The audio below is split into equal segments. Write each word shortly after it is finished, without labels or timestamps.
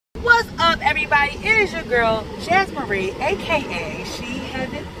up, everybody? It is your girl, Jazz Marie, aka She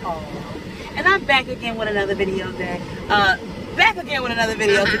Has It All. And I'm back again with another video today.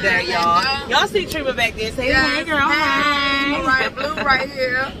 Y'all. Y'all see Trima back there. Say, hey, girl. Hey. All right, Blue right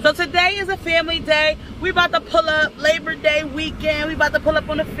here. So today is a family day. We about to pull up Labor Day weekend. We about to pull up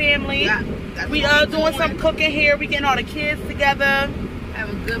on the family. We are doing some cooking here. We getting all the kids together. Have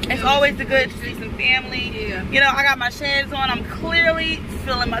a good meal. It's always good to see some family. Yeah. You know, I got my shades on. I'm clearly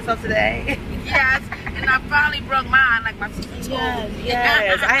feeling myself today. Yes, and I finally broke mine like my sister told me.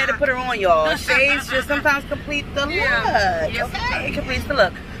 Yes. I had to put her on, y'all. Shades just sometimes complete the look. Yes, Okay, it completes the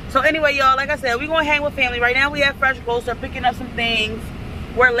look. So anyway, y'all, like I said, we're going to hang with family. Right now we have fresh goals. So picking up some things.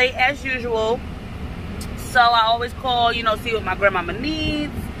 We're late as usual. So I always call, you know, see what my grandmama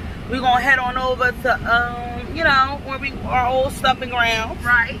needs. We're going to head on over to, you know, where our old stomping grounds.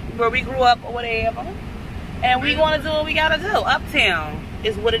 Right. Where we grew up or whatever. And we going to do what we got to do. Uptown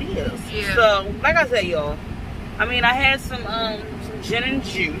is what it is. Yeah. So, like I said, y'all, I mean, I had some gin and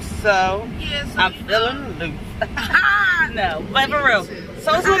juice. So, Yes, I'm feeling loose. No, but for real.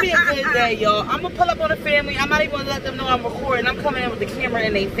 So, it's going to be a good day, y'all. I'm going to pull up on the family. I'm not even going to let them know I'm recording. I'm coming in with the camera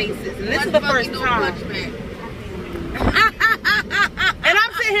in their faces. And this is the first time. And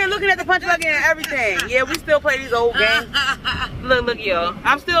I'm sitting here looking at the punch buggy and everything. Yeah, we still play these old games. Look, y'all.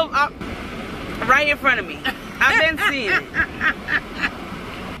 I'm right in front of me. I've been seeing it.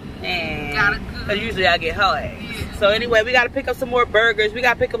 And usually I get hard. Yeah. So anyway, we got to pick up some more burgers. We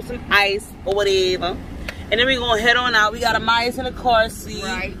got to pick up some ice or whatever. And then we're going to head on out. We got a Myers in the car seat.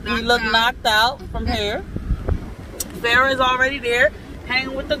 Right. We look knocked out from here. Farrah is already there,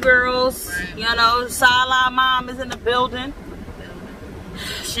 hanging with the girls. Right. You know, sideline mom is in the building.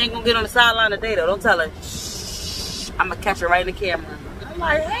 She ain't gonna get on the sideline today though. Don't tell her. Shh. I'm gonna catch her right in the camera. I'm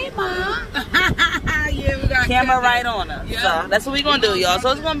like, hey mom. Yeah, we got camera right on her. Yeah. So that's what we gonna do, y'all. So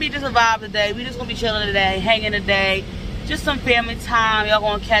it's gonna be just a vibe today. We just gonna be chilling today, hanging today. Just some family time. Y'all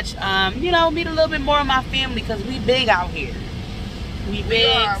gonna catch, you know, meet a little bit more of my family because we big out here. We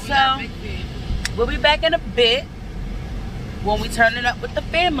big. So we'll be back in a bit when we turn it up with the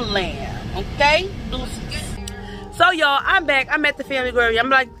family. Okay? So y'all, I'm back. I'm at the family graveyard.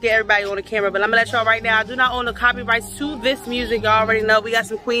 I'm gonna get everybody on the camera, but I'm gonna let y'all right now. I do not own the copyrights to this music. Y'all already know we got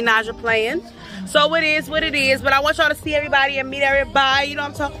some Queen Naja playing. So it is what it is. But I want y'all to see everybody and meet everybody. You know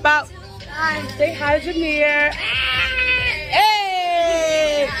what I'm talking about? Hi. Say hi to Jameer.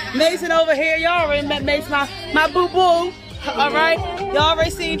 Hey! Mason over here. Y'all already met Mason, my boo-boo. All right? Y'all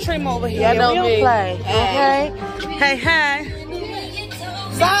already seen Trim over here. I know we don't me. play. Okay? Hey.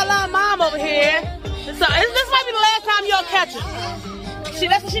 Sideline mom over here. So this might be the last time y'all catch her.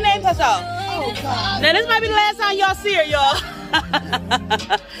 That's what she named herself. Oh, God. Now this might be the last time y'all see her, y'all. Cause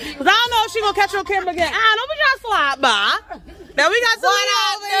I don't know if she gonna catch her on camera again. I don't be trying to slide by. Now we got someone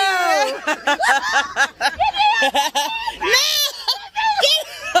over here.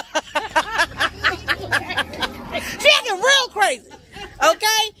 She acting real crazy.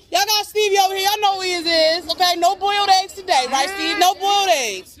 Okay? Y'all got Stevie over here. Y'all know who he is. Okay? No boiled eggs today, right, Steve? No boiled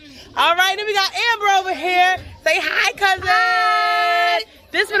eggs. All right, then we got Amber over here. Say hi, cousin. Hi.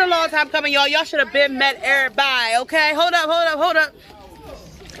 This been a long time coming, y'all. Y'all should have been met everybody, okay? Hold up. What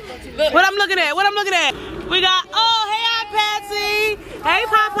I'm looking at? We got, hey, Aunt Patsy. Hey,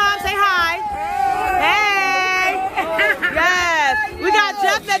 Pop, say hi. Hey. Yes. We got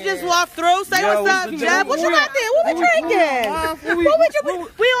Jeff that just walked through. Say what's up, Jeff. What you got there? What we drinking?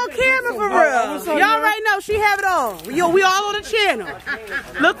 We on camera for real. Y'all already know she have it on. We all on the channel.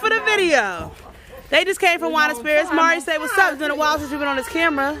 Look for the video. They just came from Wine and Spirits. Mari say what's up. It's been a while since you've been on this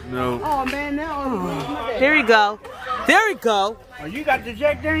camera. No. Oh man, now. Here we go. Oh, you got the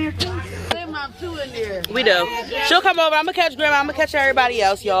Jack Daniels too? We do. She'll come over. I'm gonna catch Grandma. I'm gonna catch everybody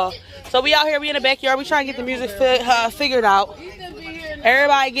else, y'all. So we out here. We in the backyard. We trying to get the music figured out.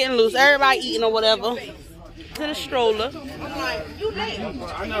 Everybody getting loose. Everybody eating or whatever. To the stroller. He's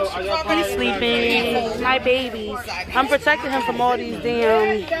sleeping. My babies. I'm protecting him from all these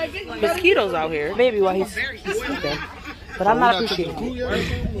damn mosquitoes out here. Baby, while he's sleeping. But I'm not appreciating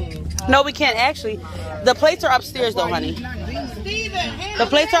it. No, we can't actually. The plates are upstairs though, honey. The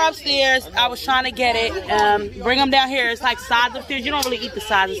plates are upstairs. I was trying to get it. Bring them down here. It's like sides upstairs. You don't really eat the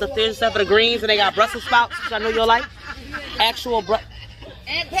sides. It's upstairs except for the greens, and they got Brussels sprouts, which I know you'll like. Actual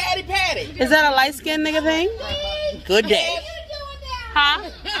And Patty. Is that a light skinned nigga thing? Good day. Huh?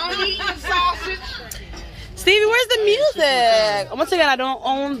 I'm eating sausage. Stevie, where's the music? Once again, I don't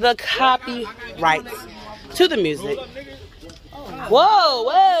own the copyrights to the music.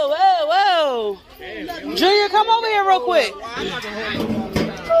 Whoa. Junior, come over here real quick.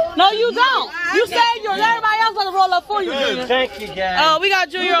 No, you don't. You saved yours. Everybody I was about to roll up for you, Junior. Thank you, guys. Oh, we got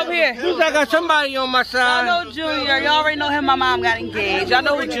Junior over here. I got somebody on my side. Y'all know Junior. Y'all already know him. My mom got engaged. Y'all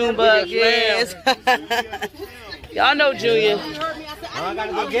know who Junebug is. Y'all know Junior. I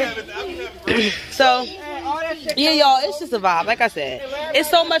gotta go get it. So, yeah, y'all, it's just a vibe. Like I said, it's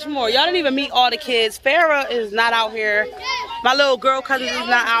so much more. Y'all didn't even meet all the kids. Farrah is not out here. My little girl cousins is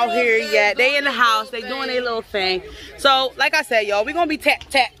not out here yet. They in the house. They doing their little thing. So, like I said, y'all, we gonna be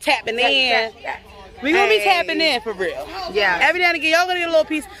tapping in. We gonna be tapping in for real. Yeah. Every now and again, y'all gonna get a little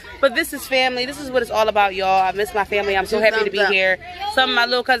piece. But this is family. This is what it's all about, y'all. I miss my family. I'm so happy to be here. Some of my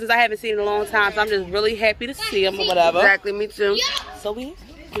little cousins I haven't seen in a long time, so I'm just really happy to see them or whatever. Exactly, me too. So we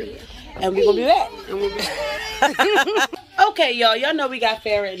and we're gonna be back. Okay, y'all know we got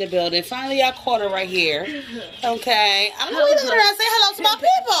Farrah in the building. Finally, I caught her right here. Okay. I don't know what to say hello to my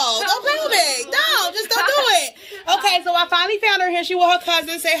people. Don't play with me. No, just don't do it. Okay, so I finally found her here. She with her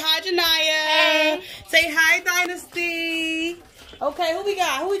cousin. Say hi, Janaya. Hey. Say hi, Dynasty. Okay, who we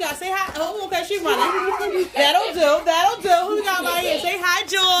got? Who we got? Say hi. Oh, okay, she's running. That'll do. That'll do. Who we got right here? Say hi,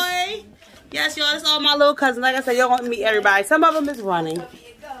 Joy. Yes, y'all, that's all my little cousins. Like I said, y'all want to meet everybody. Some of them is running.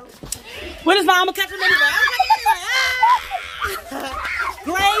 When is mama catching them anyway?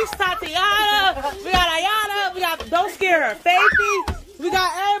 Grace, Tatiana, we got Ayana, we got, don't scare her, Faithy. We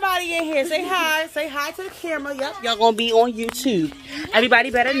got everybody in here. Say hi to the camera. Yep, y'all gonna be on YouTube. Everybody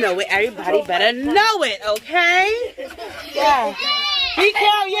better know it. Everybody better know it, okay? Yeah. Be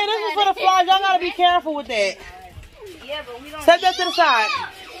careful. Yeah, this is for the flies. Y'all gotta be careful with that. Set that to the side.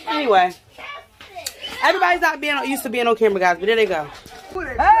 Anyway, everybody's not being used to being on camera, guys, but there they go.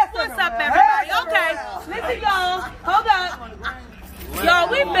 What's up, everybody? Okay, listen, y'all. Hold up. Y'all,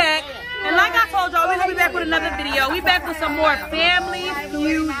 we back. And like I told y'all, we're going to be back with another video. We back with some more Family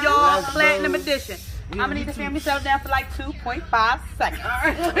Feud, y'all, Platinum Edition. I'm going to need the family settle down for like 2.5 seconds. All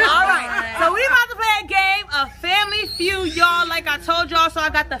right. So we about to play a game of Family Feud, y'all. Like I told y'all, so I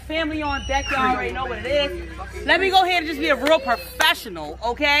got the family on deck. Y'all already know what it is. Let me go ahead and just be a real professional,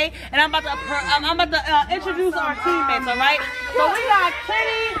 okay? And I'm about to introduce our teammates, all right? So we got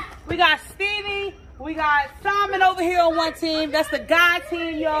Kenny, we got Stevie, we got Simon over here on one team. That's the guy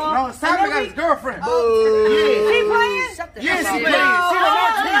team, y'all. No, Simon got his girlfriend. She playing? Yes, she playing.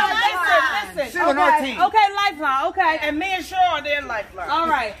 Listen. She on our team. Okay, Lifeline. Okay. And me and Shaw, they're Lifeline. All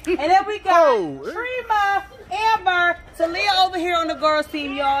right. And then we got Trima, Amber, Talia over here on the girls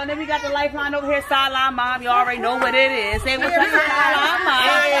team, y'all. And then we got the Lifeline over here, Sideline Mom. You already know what it is. Say what's up to Sideline Mom.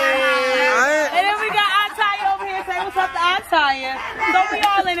 And then we got Ataya over here. Say what's up to Ataya. So we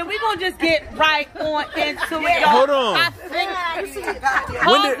all in it. We gonna just get right on into it, y'all. Hold on. I think.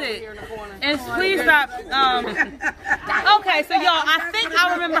 Pause it. And please stop. Okay, so y'all, I think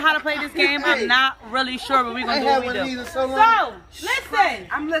I remember how to play this game. I'm not really sure, but we're gonna do what we do. So, listen.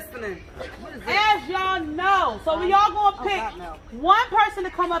 I'm listening. As y'all know, so we all gonna pick one person to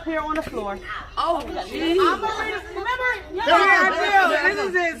come up here on the floor. Oh, geez. I'm gonna read it. Remember? Y'all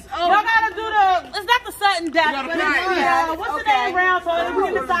gotta do the, it's not the sudden death, but it's, what's the name round so we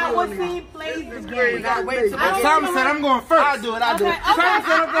can decide what team plays the game. Simon said I'm going first. I'll do it. Okay. Simon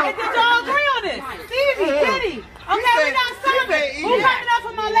said I'm going first. Did y'all agree on this? Stevie, Kenny. Okay, we got Simon. Who's coming up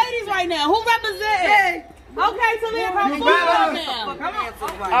for my ladies right now? Who representing? Okay, so then come forward now.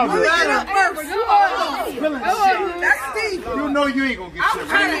 I'll do it. That's Steve. You know you ain't gonna get shit.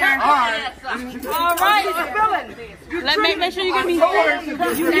 All right. Make sure you give me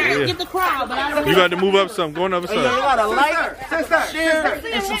get the crowd, but I don't. You got to move up some. Go on the other side. You gotta like, share,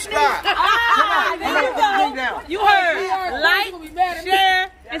 and subscribe. There you go. You heard. Like, share,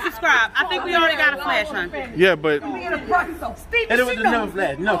 and subscribe. I think we already got a flash, huh? Yeah, but. And it was another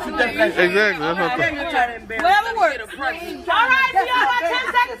flash. No, shoot that flash. Exactly. That's what I'm saying. Whatever works. All right, so y'all got 10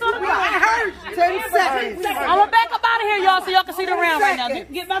 seconds on the clock. I heard 10 seconds. I'm gonna back up out of here, y'all, so y'all can see the round right now.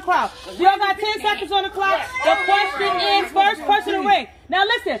 Get my crowd. Y'all got 10 seconds on the clock. The question is first person to ring. Now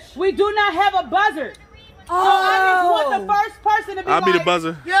listen, we do not have a buzzer. So I just want the first person to be I'll be the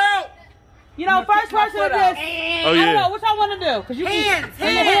buzzer. Yo! You know, first person to this. Oh, yeah. I don't know, what y'all want to do? Cause you hands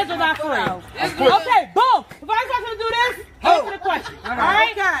and the hands are not free. Okay, boom. The first person to do this, answer the question. All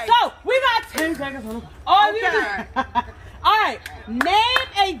right? So, we got 10 seconds on the clock. All right. Name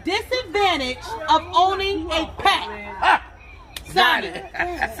a disadvantage of owning a pet. Simon.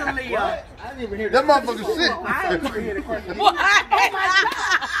 What? I didn't even hear that motherfucker shit. I didn't even hear the question. What?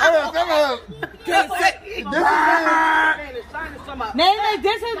 Name a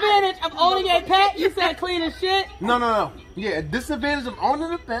disadvantage of owning a pet. You said clean as shit. No. Yeah, a disadvantage of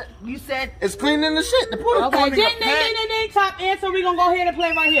owning a pet. You said it's cleaning the shit. Okay, ding, top answer. We're gonna go ahead and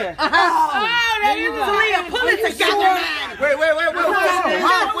play right here. There you go. Pull it together. Wait. What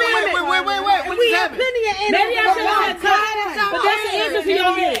just happened? your answer. Maybe I should have said but that's the answer, so you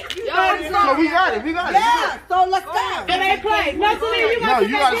don't get it. So we got it. Yeah, so let's go. It ain't play. No, Celine, you got to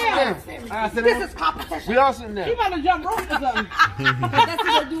sit down. This is competition. We all sitting there. You about to jump rope or something. That's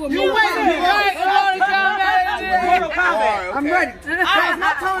what they do with me. You wait a minute. I'm ready. Alright,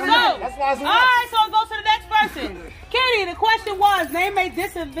 so go to the next person. Kitty, the question was, name a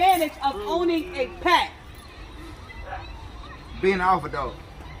disadvantage of owning a pet. Being an alpha dog.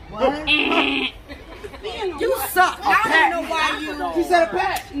 What? You suck. I don't know why you. She said a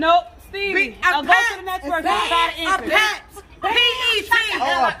pet. Nope, Stevie. Go to the next person. A pet. P-E-T.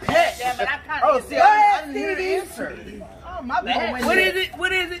 Oh, a pet. Damn it, I can't. Oh, see, I didn't hear the answer. Oh, my bad. What is it?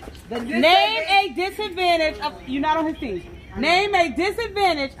 What is it? Name a disadvantage of, you're not on his team. Name a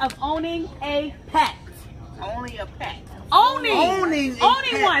disadvantage of owning a pet. Only a pet. Owning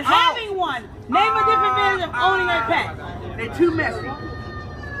pet. one, having one. Name a disadvantage of owning a pet. They're too messy.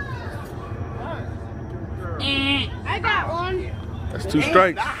 I got one. That's 2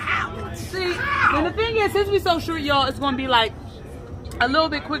 strikes. See, and the thing is, since we're so short, y'all, it's going to be like a little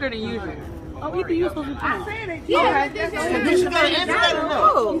bit quicker than usual. Oh, you use those time. Yeah. You should gotta answer that or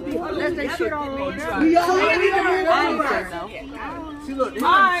no. Unless they shit all over.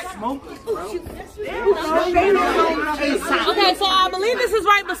 Alright. Okay, so I believe this is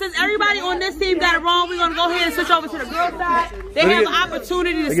right, but since everybody on this team got it wrong, we're going to go ahead and switch over to the girls' side. They have an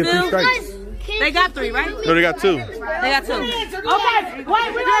opportunity to They get 3 still. strikes. They got 3, right? No, they got 2. They got 2. Okay, wait,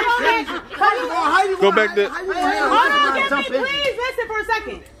 we're going to Go back there. hold on, get me, please listen for a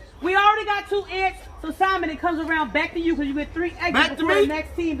second. We already got 2 ants, so Simon, it comes around back to you because you get 3 extra before the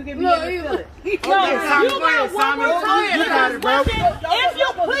next team to get me able to fill it. So, you got one more time. You got it, bro.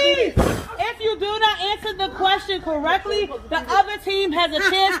 If you do not answer the question correctly, the other team has a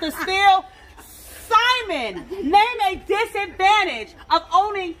chance to steal. Simon, name a disadvantage of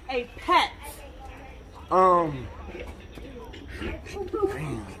owning a pet. Hold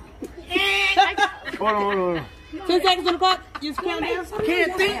on. 10 seconds on the clock. You just count down.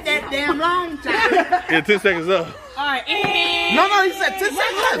 Can't think that damn long time. Yeah, 10 seconds up. All right. No, he said 10 seconds.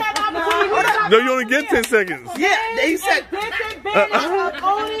 No, you only get 10 seconds. Yeah, he said. Disadvantage of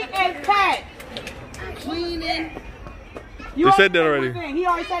owning a pet. Cleaning. You said that already. He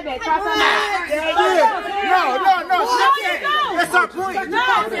already said that. Try something. No. That's our point. No, it's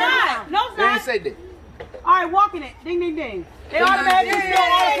not. No, it's They not. ain't said that. All right, walking it. Ding, ding, ding. They automatically steal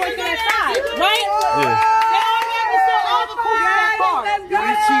all the points on that side, right? Yeah. They automatically steal all the points on that card. We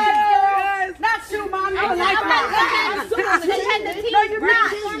cheated. Not you, Mom. No, you're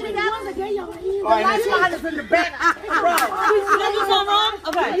not. All right, next one. in the back. Did I do something wrong?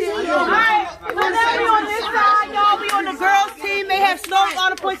 Okay. All right. So now we on this side, y'all. We on the girls' team. They have stolen all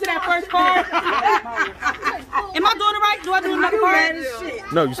the points in that first card. Am I doing it right? Do I do another card?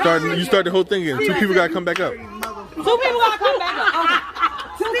 No, you start the whole thing again. 2 people got to come back up. 2 people gotta come back up. Okay.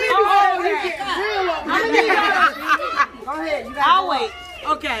 2 people. Go ahead. I'll wait.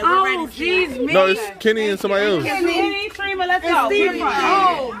 Okay, we're ready. Jeez, me. No, it's Kenny and somebody else. Kenny, Trima, let's go.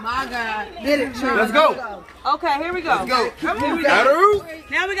 Oh, my God. Did it, Trima. Let's go. Okay, here we go. Let's go. Here we go.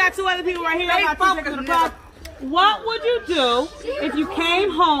 Now we got 2 other people right here. I got 2 seconds on the clock. What would you do if you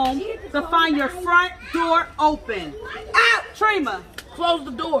came home to find your front door open? Out! Trima. Close the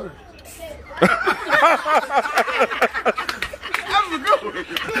door.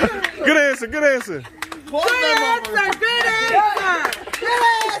 Good answer. Good answer.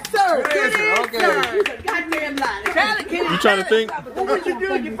 Goddamn lie. You trying to think? What would you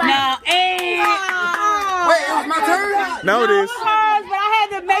do if you found Now, Wait, it's my turn? Now it is. but I had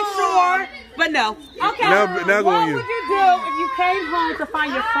to make sure. But no. Okay. Now go what on you. would you do if you came home to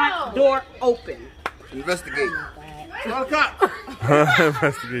find your front door open? Investigate.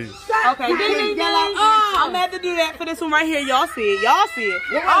 Investigate. Okay. Ding, ding, ding. I'm gonna have to do that for this one right here. Y'all see it. Y'all see it.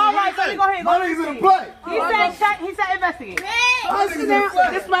 All right, so go ahead. My niggas in the play. He said check. He said investigate.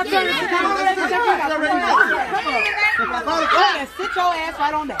 This my turn to sit down. Sit your ass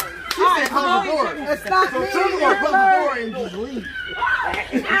right on that. Close the door. It's not me. Close the door and just leave. I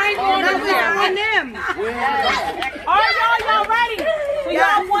ain't going to on them. All right, y'all ready? So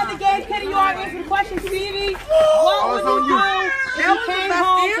y'all won the game. Kenny, you already answered the question. Stevie, what would you do if you came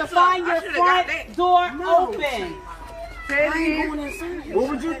home to find your front door open? What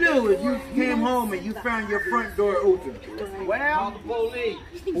would you do if you came home and you found your front door open?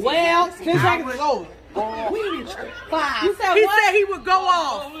 Well, 10 seconds ago. You said He what? said he would go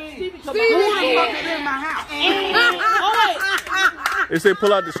off. Stevie in my house. Oh, wait. They say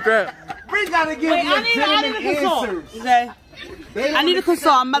pull out the strap. We gotta give Wait, you I need to consult. answers. Okay. I need to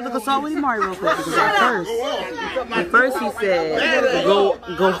consult. I'm about to consult with Mari real quick because at first he said go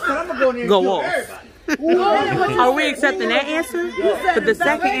off. Are we accepting that answer? But the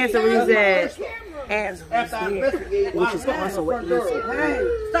second answer we said, which is also what you said.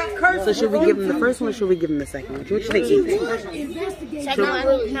 So should we give him the first one or should we give him the second one? What you think, Ethan? Second one.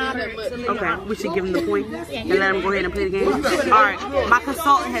 Okay, we should give him the point and let him go ahead and play the game. Alright, my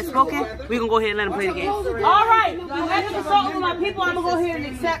consultant has spoken. We're going to go ahead and let him play the game. Alright, as a consultant with my people, I'm going to go ahead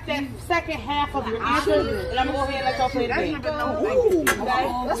and accept that second half of your answer. And I'm going to go ahead and let y'all play the game. Okay?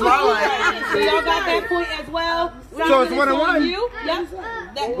 So y'all got that point as well. So it's 1-1? Yep.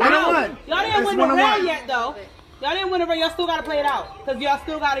 1-1. Y'all didn't win the round yet, though. Y'all didn't win the round. Y'all still got to play it out. Because y'all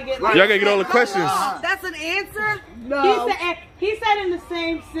still got to get... Y'all got to get all the questions. That's an answer? No. He said in the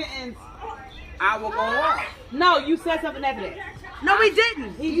same sentence, I will go off. no, you said something after that. No, he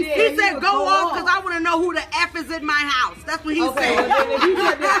didn't. He did. He said go off because I want to know who the F is in my house. That's what he said. Well, then if you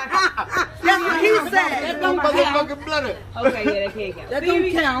said that, That's what he said. Motherfucking blood. okay, yeah, that can't count. That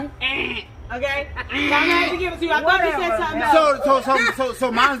don't count. Okay? So I'm going to have to give it to you. I thought you said something else.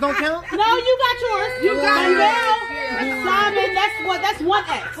 So mine don't count? No, you got yours. You got it. Simon, that's one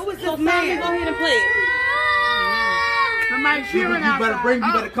X. Who is this so man? Simon, go ahead and play it. Somebody You cheering out.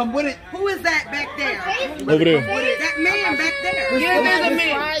 better come with it. Who is that back there? Over there. That man back there. Who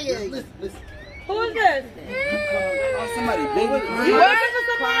is this? Oh, somebody, baby. You working for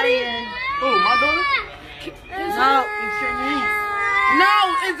somebody? Oh, my daughter? No,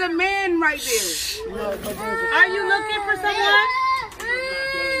 it's a man right there. Are you looking for someone?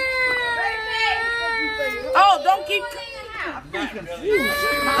 Oh, don't keep.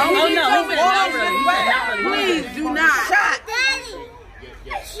 Oh, no. Please do not.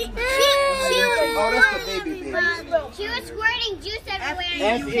 Oh, that's the baby. She was squirting juice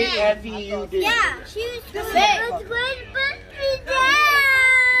everywhere. F-E-F-E-U-D. Yeah, she was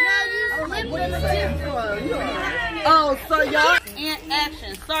Oh, so y'all in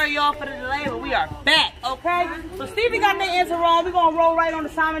action. Sorry y'all for the delay, but we are back, okay? So Stevie got the answer wrong. We're gonna roll right on to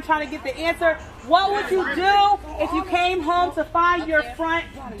Simon trying to get the answer. What would you do if you came home to find your front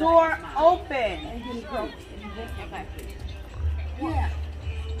door open?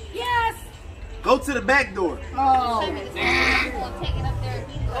 Yes. Go to the back door. Go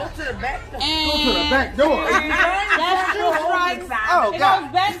to the back. Go to the back door. That's two strikes. Oh, It God.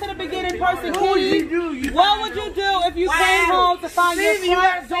 goes back to the beginning person. What would you do if you came home to find your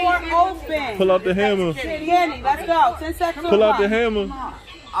front door open? Pull out the hammer. Kenny, let's go. 10 seconds. Pull out the hammer.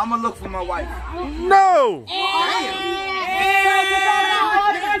 I'm going to look for my wife. No!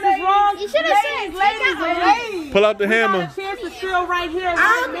 You should have said Ladies. Pull out the hammer. Chance to steal right here,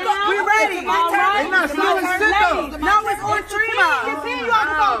 right now. We ready. All right. They not stealing shit, though. No, it's on Trima. Continue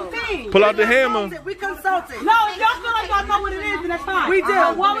on the team. Pull out the hammer. We consulted. No, if y'all feel like y'all know what it is, then that's fine. We do.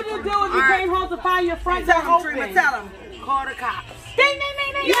 What would you do if you came home to find your front door Tell him, open? Trima. Tell him. Call the cops. Ding, ding,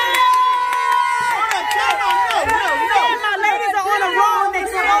 ding, ding. Yeah. My ladies are on a roll. They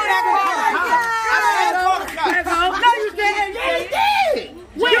throw that call like that. No, you didn't. Yeah, you did.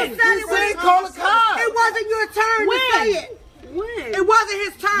 When? You said it was. Call the cops. It wasn't your turn to say it. When? It wasn't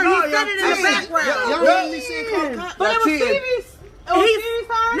his turn. He said it in the background. Y'all heard me say call the cops? But it was Stevie's. It was Stevie's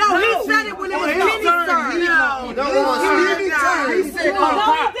turn? No, he said it when it was Kenny's turn. No, it was Stevie's turn. He said call the No, he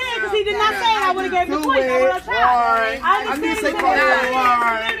cops. did, because he did not say it. I would have gave him the point. I would have tried. I I didn't say understand call the it.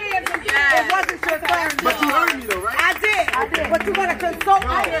 cops. It wasn't your turn. But you heard me, though, right? I did. But you gotta consult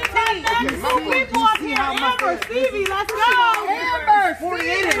with your team. Two people up here. Amber, Stevie, let's go. Amber,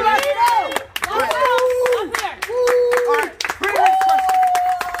 48 Stevie, let's go. Let's go. Up there. All right, bring this question.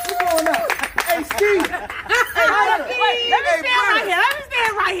 What's going on? Hey, Steve. Let me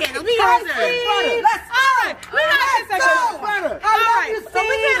stand right here. We got this. All right. We got this. All right. So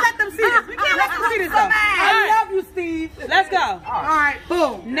we can't let them see this. We can't let them see this, though. I love you, Steve. Let's go. All right,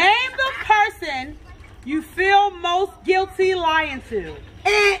 boom. Name the person you feel most guilty lying to.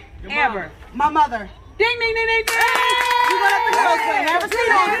 Amber. My mother. Ding, ding, ding, ding, ding. You went up the coast for Have a seat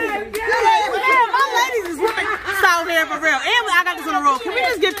on it. My ladies is whipping out here for real. And I got this on the road. Can we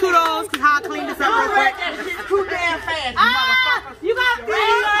just give kudos because how I clean this up real quick? Too damn fast. You got to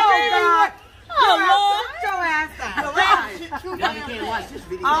God. Oh, Lord. Shut your ass down.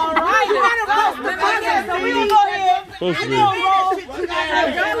 All right. You got to post the podcast. So we going to go ahead. We going to roll. We going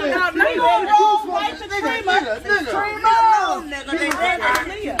to roll right to Trima.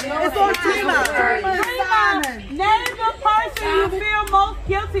 It's on Trima. Name the person you feel most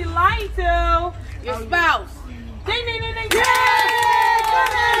guilty lying to. Your spouse. Ding, ding, ding, ding.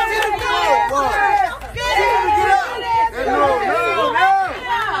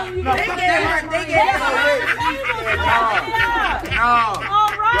 All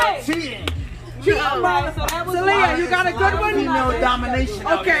right. So that was one. Leah, you got a good one? Female domination.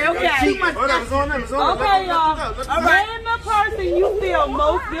 Okay, okay. It's on them. Okay, y'all. Name the person you feel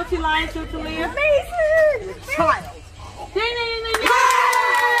most guilty lying to Leah. Amazing. Child. Ding, ding, ding, ding.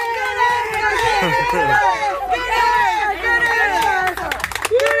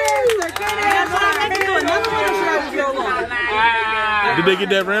 Did they get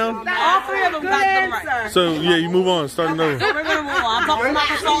that round? All three of them got them right. So yeah, you move on. Starting over. We're gonna move on. I'm talking about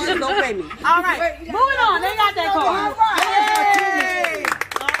the song that don't pay me. All right, moving on. They got that card.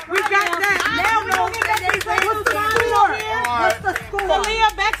 We got that. Now we don't get that. What's the score?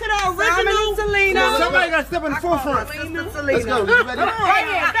 Leah, back to the original. Selena. Somebody got to step in the forefront. Let's go. You ready? All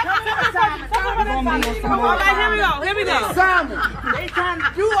right, here we go. Here we go. Simon. They trying to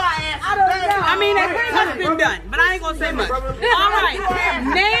do our ass. I mean, that pretty much been done, but I ain't gonna say much. All right,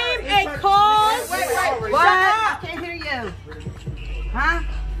 name a cause. What? I can't hear you. Huh?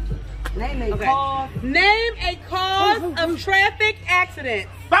 Name a cause. Name a cause of traffic accident.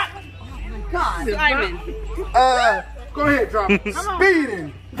 God. Simon. Go ahead, drop it.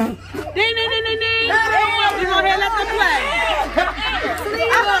 Speeding. Ding, ding, ding, ding, ding. You go ahead, let them play.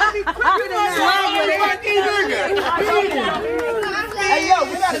 Hey, yo,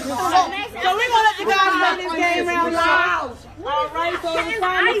 we got to consult. So we're gonna let you guys play this game round live. All right, so it's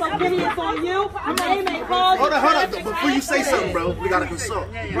time. So Kenny, it's on you. Name a cause. Hold on. Before you say something, bro, we got to consult.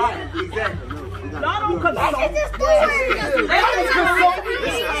 Right, exactly. Y'all don't consult. Let's just do it. Let's consult.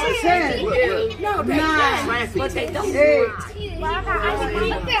 10, 9, 8, 5, 4, 3,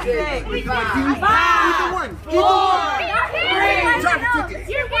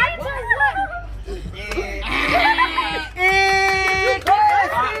 You're right to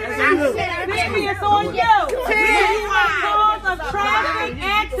Baby, it's on you. Cause of traffic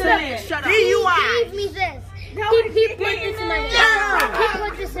accident. Shut up. DUI. Give me this. He put this in my hand. He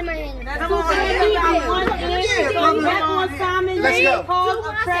put this in my hand. Back on Simon. Let's go. Cause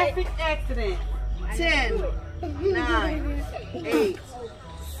of traffic accident. 10, 9, 8,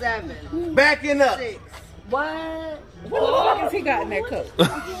 7, Backing up. 6. What? What has he got in that cup?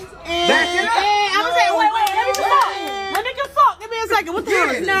 Backing up. I'm gonna say, wait, let me consult. Let me consult. Give me a second. What the hell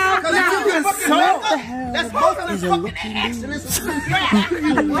is that? That's most of the fucking accidents.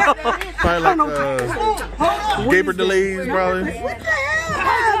 Probably like gaper delays, probably.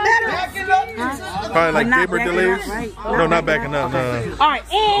 Probably like gaper delays. No, not backing up. No. All right.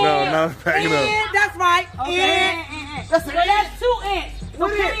 No, not backing up. That's right. That's 2 inch. So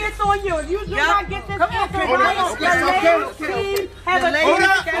Kenny, it's on you. If you do not get this answer right, the ladies team have a Hold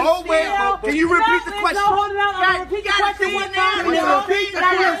on. Can you repeat the question? No, hold it out. I'm going to repeat the question one time. Repeat the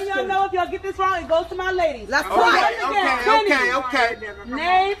question. Y'all know if y'all get this wrong, it goes to my ladies. Let's Okay.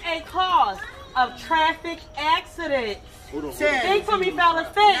 Name a cause of traffic accident. 10, Think for me, fellas.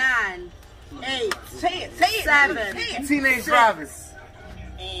 Think. 9, 8, 7, Teenage drivers.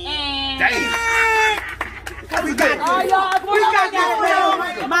 We got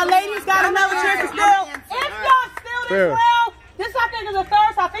my ladies got another chance to still. If y'all still this round, this I think is the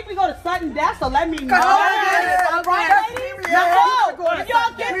third, so I think we go to sudden death, so let me know. All right, ladies? If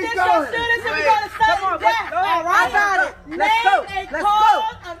y'all get this, y'all still this, and we go to sudden death. All right? Name a cause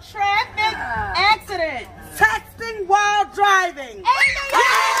of traffic accident. texting while driving.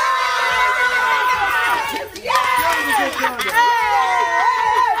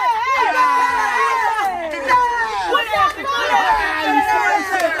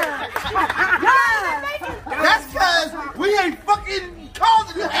 That's because we ain't fucking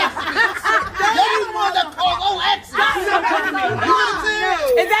causing the accidents. Y'all the ones that cause all accidents. You know what I'm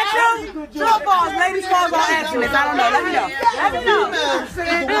saying? Is that true? True or false? Ladies cause all accidents. I don't know. Let me know. Let me know.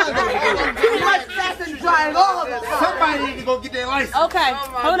 Too much texting driving. All of us. Somebody need to go get their license. Okay,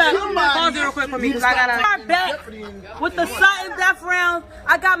 hold up. Pause it real quick for me because I gotta start back with the sudden death round.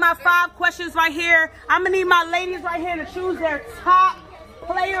 I got my 5 questions right here. I'm gonna need my ladies right here to choose their top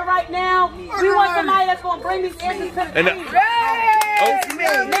player right now. We want somebody that's gonna bring these answers to the team. Now,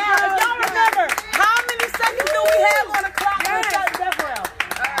 if y'all remember, how many seconds do we have on the clock for the sudden death round?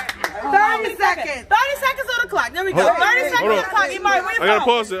 30 seconds. 30 seconds on the clock. There we go. 30 seconds on the clock. Imari, where you I gotta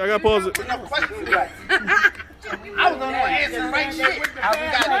pause it. I gotta pause it. I was gonna answer the right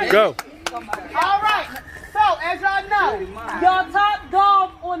shit. Go. All right. So, as y'all know, your top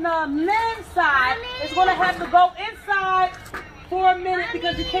dog on the men's side is going to have to go inside for a minute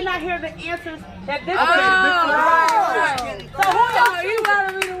because you cannot hear the answers at this point. So, who y'all you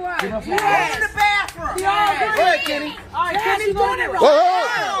gotta be the one? In the bathroom. Go ahead, Kenny. All right, Kenny's doing going it to wrong.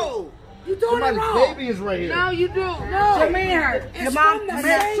 Whoa! You doing it wrong. Baby is right here. No, you do. No. Jameer, your mom.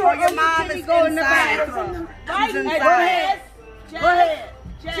 Make sure your mom is go in the bathroom. Go ahead. Go ahead.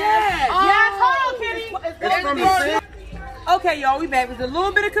 Yes, hold on, Kenny. Okay, y'all, we back. There's a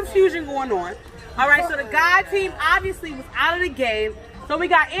little bit of confusion going on. All right, so the guy team obviously was out of the game. So we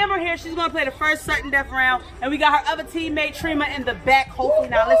got Amber here. She's going to play the first certain death round. And we got her other teammate, Trima, in the back. Hopefully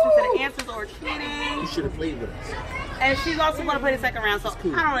not listening to the answers or cheating. You should have played with us. And she's also going to play the second round. So I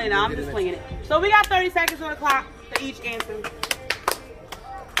don't really know. I'm just playing it. So we got 30 seconds on the clock for each answer.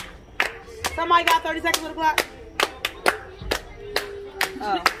 Somebody got 30 seconds on the clock?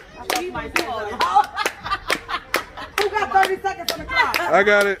 I thought somebody said who got 30 seconds on the clock? I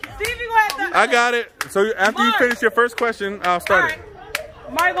got it. Stevie, go ahead. I got it. So after you finish your first question, I'll start it.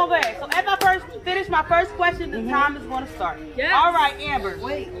 Mark, go ahead. So after I finish my first question, the time is going to start. Yes. All right, Amber.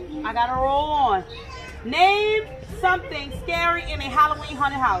 Wait. I got to roll on. Name something scary in a Halloween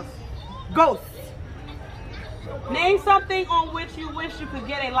haunted house. Ghosts. Name something on which you wish you could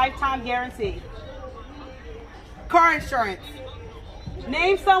get a lifetime guarantee. Car insurance.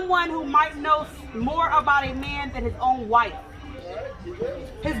 Name someone who might know more about a man than his own wife.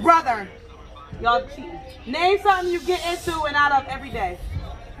 His brother. Y'all cheating. Name something you get into and out of every day.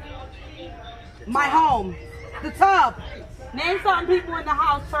 My home. The tub. Name something people in the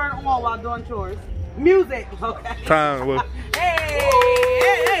house turn on while doing chores. Music. Okay. Time. Well. Hey.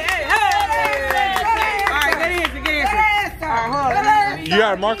 All right, good answer. All right, hold on. You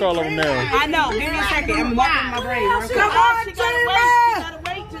gotta mark all of them now. I know. Give me a second. I'm walking my brain. Come on, Trima.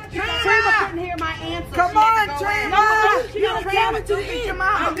 Trima couldn't hear my answer. Come on, Trima. You don't give it to eat your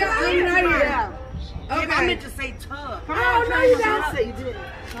mouth. I meant to say tub. Come on, no, you don't say you.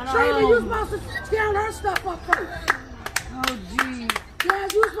 Trima, you supposed to down her stuff up first. Oh, geez. Yeah,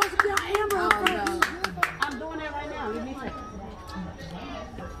 you supposed to down Amber up first. I'm doing it right now. Give me a second.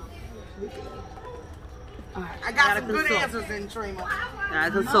 I got some good answers in Trima.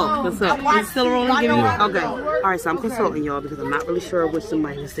 Alright, consult. You still rolling? Give me okay. Alright, so I'm consulting y'all because I'm not really sure which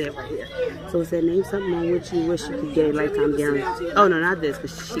somebody said right here. So it said name something on which you wish you could get a lifetime guarantee. Oh no, not this,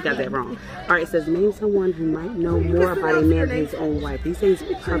 because she got that wrong. Alright, it says name someone who might know more about a man than his own wife. These things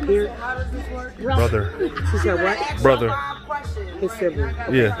up here. Brother. She said what? Brother. His sibling.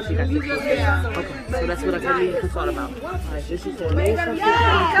 Yeah. Okay, so that's what I need to consult about. Alright, so she said name something you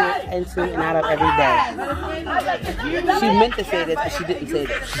get into and out of every day. She meant to say this, but she didn't say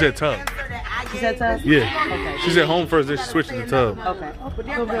this. She said tub. She said tub? Yeah. Okay. She said home first, then she switched to the tub. Okay.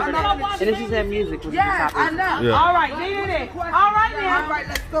 And then she said music, which is the top. I know. Yeah. All right, then. All right, then. All right,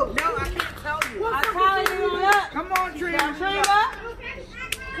 let's go. No, I can't tell you. I'm calling you up. Come on, Trina.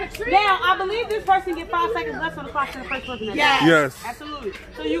 Now, I believe this person get 5 seconds left on the clock to the first person. Yes. Absolutely.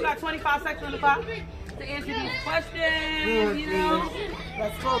 So you got 25 seconds on the clock to answer these questions, you know.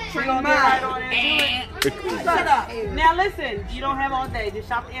 Let's go, Trina. Right on into it. Shut up. Now listen, you don't have all day. Just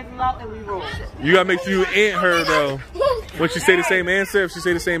shout the answers out and we roll. You gotta make sure you ain't her though. When she say the same answer, if she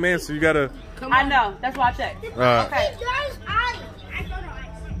say the same answer, you gotta. I know. That's why I checked. Okay.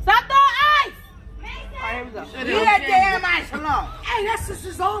 Stop throwing ice. All right, here we go. Leave that damn ice alone. Hey, this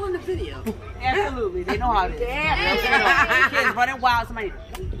is all in the video. Absolutely. They know how it is. Damn. Kids running wild. Somebody.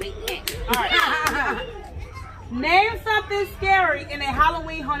 All right. Name something scary in a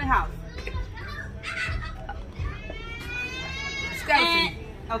Halloween haunted house. Skeleton.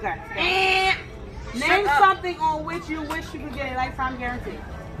 Okay. Name something on which you wish you could get a lifetime guarantee.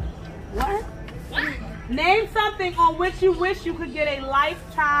 What? Name something on which you wish you could get a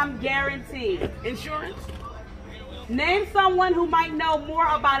lifetime guarantee. Insurance. Name someone who might know more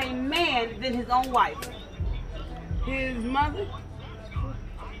about a man than his own wife. His mother.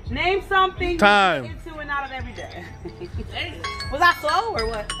 Name something Time. you get into and out of every day. Was I slow or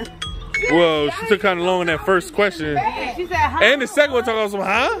what? Whoa, she took kind of long in that first question. She said, huh? And the second one talking about some,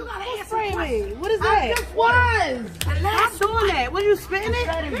 huh? What is that? I just was. I'm doing that. What are you spitting it?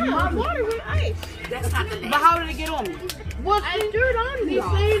 Yeah, water with ice. That's not the last. But how did it get on me? What's the dirt on me? He's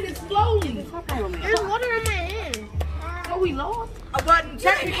saying it slowly. There's water in my hand. So we lost. But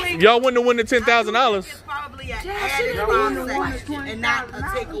technically, Y'all wouldn't have won the $10,000. it's probably an added 5 seconds and not a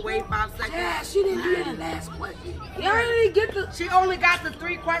take away 5 seconds. Yeah, she didn't hear the last question. You didn't get the. She only got the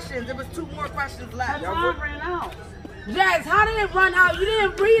 3 questions. There was 2 more questions left. Her time ran out. Jazz, how did it run out? You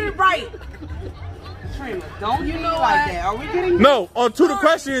didn't read it right. Trina, don't you know like that? Are we getting? No, on 2 of the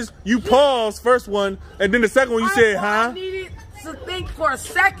questions, you paused first one, and then the second one you said, I huh? needed to think for a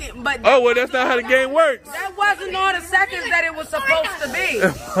second, but Oh, well, that's not how the game works. that wasn't all the seconds that it was supposed to be.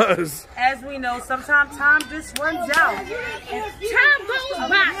 As we know, sometimes time just runs out. Time goes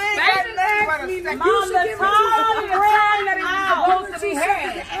by. Mom, the time that it was supposed to be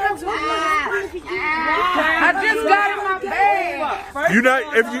had. I just got in my bag. You not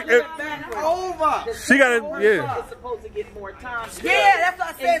if over. She got it. Yeah. It's supposed to get more time. Yeah, that's what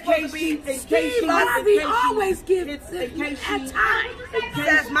I said. It's supposed to be. Steve Harvey always gives at time.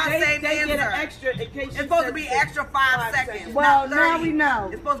 That's my same They get an answer. extra in case It's supposed to be extra 5 seconds. Well, not now 30. we know.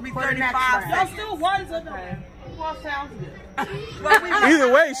 It's supposed to be For the next 35 round. Y'all seconds. still won, so well, sounds good.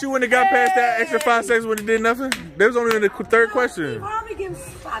 Either way, she wouldn't have got past that extra 5 seconds when it did nothing. They was only in the third question. Steve Harvey gives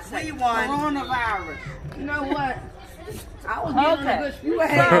 5 seconds. We won. Coronavirus. You know what? I was getting on a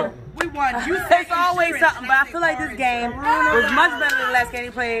good We won. You said It's always something, but I feel like this game was much better than the last game he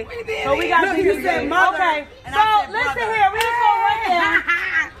played. So we got to you said mother, Okay, and so I said listen brother. here. We just go right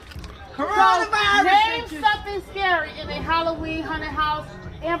there. Name something scary in a Halloween haunted house.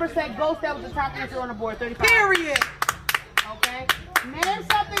 Amber said ghost. That was the top answer on the board. 35. Period. Okay. Name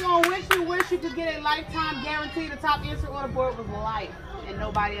something on which you wish you could get a lifetime guarantee. The top answer on the board was life. And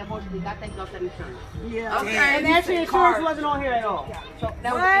nobody unfortunately got that ghost that insurance. Yeah. Okay. And actually, insurance wasn't on here at all. So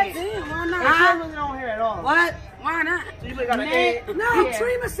that was it. Why not? Insurance wasn't on here at all. What? Why not? You got an Name- A. No,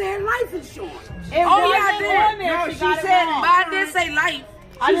 Trina said life insurance. It wasn't on there. No, She she got it said, wrong. but I did say life.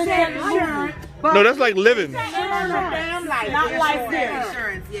 I didn't say insurance. No, that's like living. Damn life, not life there.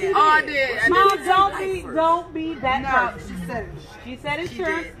 Insurance, yeah. Oh, I did. Mom, don't be that No, person. she said it. She said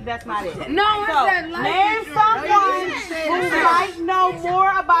insurance. That's not it. No, I So, said life name insurance. someone who might know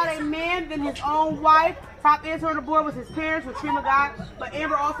more about a man than his own wife. Top answer on the board was his parents, which Trina got. But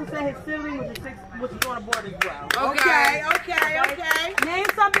Amber also said his sibling, which is on the board as well. Okay. Name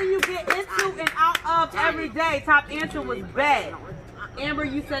something you get into and out of every day. Top answer was bed. Amber,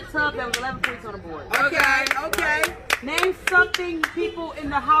 you said tub. That was 11 points on the board. Okay. Name something people in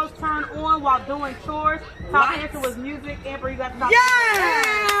the house turn on while doing chores. Top answer was music. Amber, you got the top.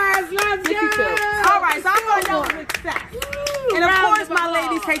 Yes, let's go. All right, so I'm going to know success. And of course, my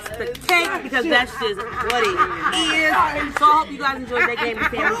lady takes the cake because that's just what it is. So I hope you guys enjoyed that game of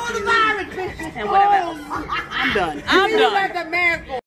family and whatever else. I'm done.